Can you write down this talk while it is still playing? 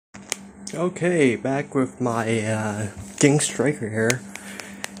Okay, back with my King Striker here.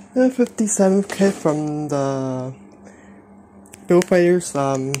 The 57th kit from the Build Fighters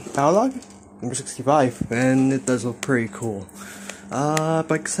Battlelogue, number 65, and it does look pretty cool.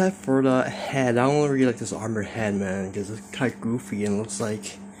 But except for the head, I don't really like this armored head, man, because it's kind of goofy and looks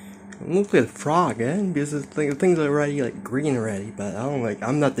like a frog, eh? Because the things are already like green already, but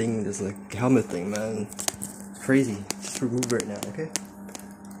I'm not thinking this like helmet thing, man. It's crazy. Just remove it now, okay?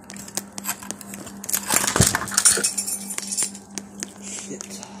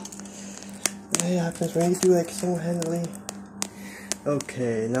 It happens when you do like single-handedly.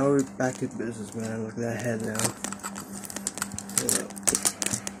 Okay, now we're back to business, man. Look at that head now.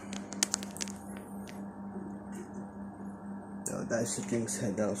 Oh, that's the Jinx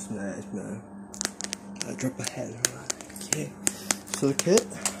head. That was nice, man. I drop a head. Okay, so the kit.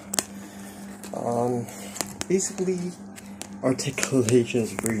 Basically, articulation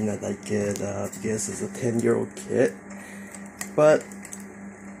is really not that good. Because it's a 10-year-old kit, but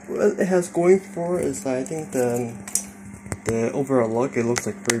what it has going for is that I think the overall look, it looks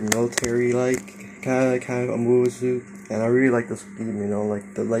like very military like kind of a movie suit, and I really like this scheme, you know,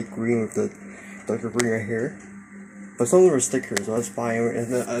 like the light green with the darker green right here. But some of them are stickers, so that's fine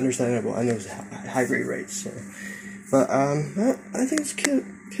and understandable. I know it's high grade rates, so. But I think this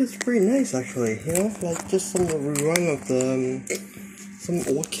kit's pretty nice actually, you know, like just some rerun of the some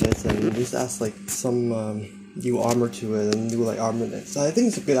old kits and just add like some new armor to it and new like armament. So I think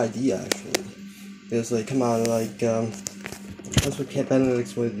it's a good idea actually. Because like come on, like that's what Kit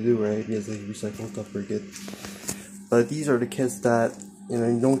Battlelogue wanted to do, right? Because they recycle stuff pretty good. But these are the kits that, you know,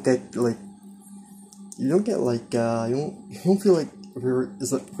 you don't feel like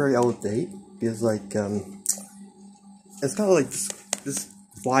it's like very out of date, because like it's kind of like this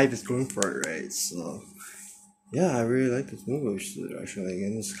vibe is going for it, right? So yeah, I really like this movie suit actually,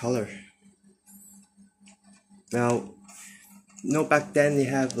 and this color. Now, you know, back then they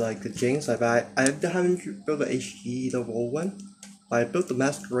have like the Jinx. I haven't built the HG the old one, but I built the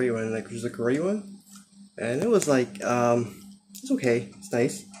Masquerade one, like there's a gray one, and it was like it's okay, it's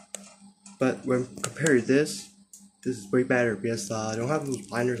nice. But when compared to this is way better because I don't have those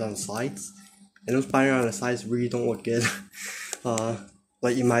binders on the sides, and those binders on the sides really don't look good.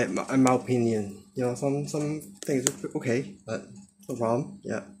 Like in my opinion, you know, some things are okay, but no problem,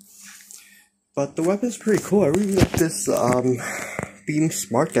 yeah. But the weapon's pretty cool. I really like this beam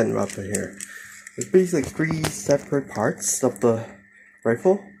smart gun weapon here. It's basically like 3 separate parts of the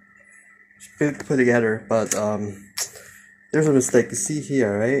rifle. It's put together, but there's a mistake. You see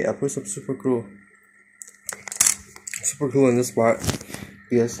here, right? I put some super glue in this part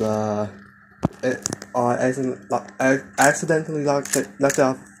because I accidentally knocked it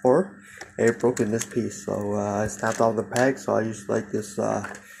off before, and it broke in this piece. So I snapped off the peg. So I used like this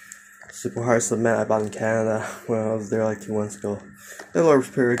super hard cement I bought in Canada when I was there like 2 months ago. It looks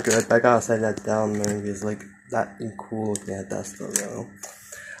pretty good, but I gotta send that down, man, because like that ain't cool looking at that stuff, you know.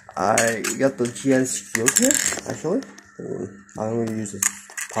 I got the GN shield here, actually. I don't really use this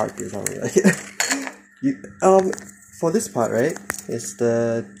part because I don't really like it. For this part, right, it's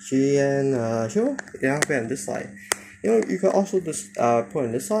the GN shield. Yeah, I'll put it on this side. You know, you can also just put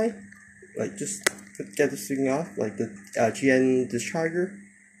on this side, like just get this thing off, like the GN discharger.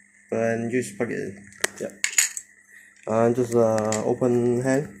 And just plug it in. Yep. And just open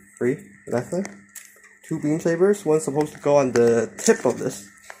hand, free, left hand. 2 beam sabers. One's supposed to go on the tip of this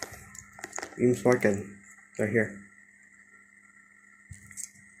beam smart gun, right here.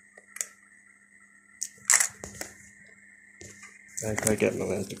 I gotta get my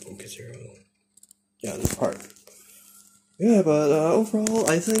lens to focus here. Yeah, this part. Yeah, but overall,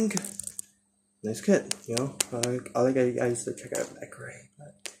 I think nice kit. You know, I used to check out that gray.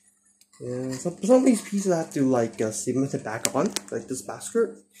 Yeah, some of these pieces have to like cement it back on, like this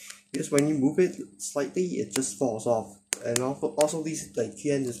basket, because when you move it slightly, it just falls off. And also these like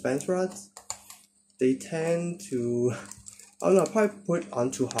GN dispense rods, they tend to, I don't know, probably put on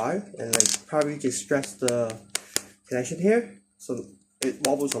too high and like probably just stress the connection here, so it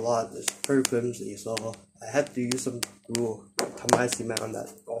wobbles a lot. It's very flimsy, so I had to use some glue, combine cement on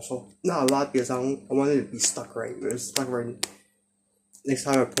that. Also, not a lot because I wanted it to be stuck right. It was stuck right. Next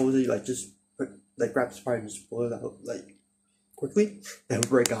time I pose it, like just like grab this part and just pull it out like quickly and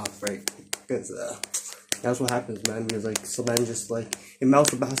break off, right? Because that's what happens, man. Because like cement just like it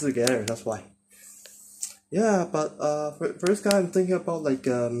melts the basket together. That's why. Yeah, but for this guy, I'm thinking about like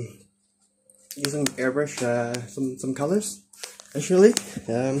using airbrush some colors. Actually,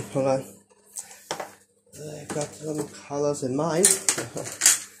 hold on. I've got some colors in mind.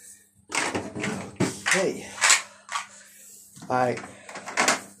 Okay. Alright.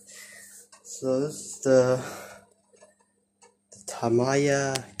 So this is the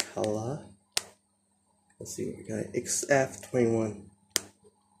Tamiya color. Let's see what we got. XF21.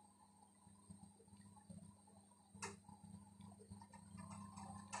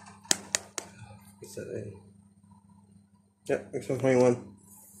 What's that in? Yep, XF21.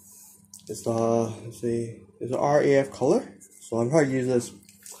 It's the it's a RAF color. So I'm going to use this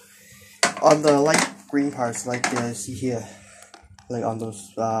on the light green parts, like you see here, like on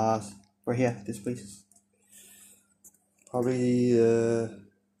those right here, this place. Probably I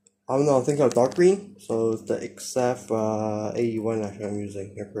don't know. I think of dark green. So the XF 81 actually I'm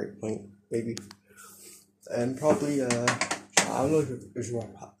using a great point maybe, and probably I don't know if it's right.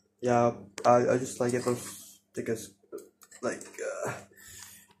 Yeah, I just like get those stickers like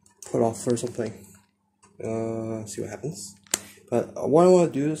put off or something. See what happens. But what I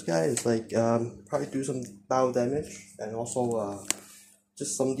want to do this guy is like probably do some battle damage and also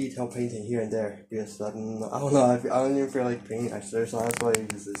just some detail painting here and there, because I don't know, I don't even feel like painting actually, so that's why I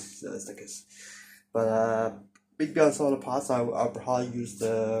use this stickers. But maybe on some of the parts I'll probably use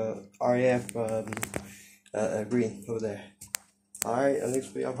the RAF green over there. Alright,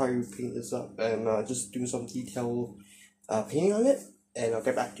 next week I'll probably paint this up and just do some detail painting on it, and I'll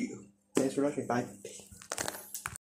get back to you. Thanks for watching, bye.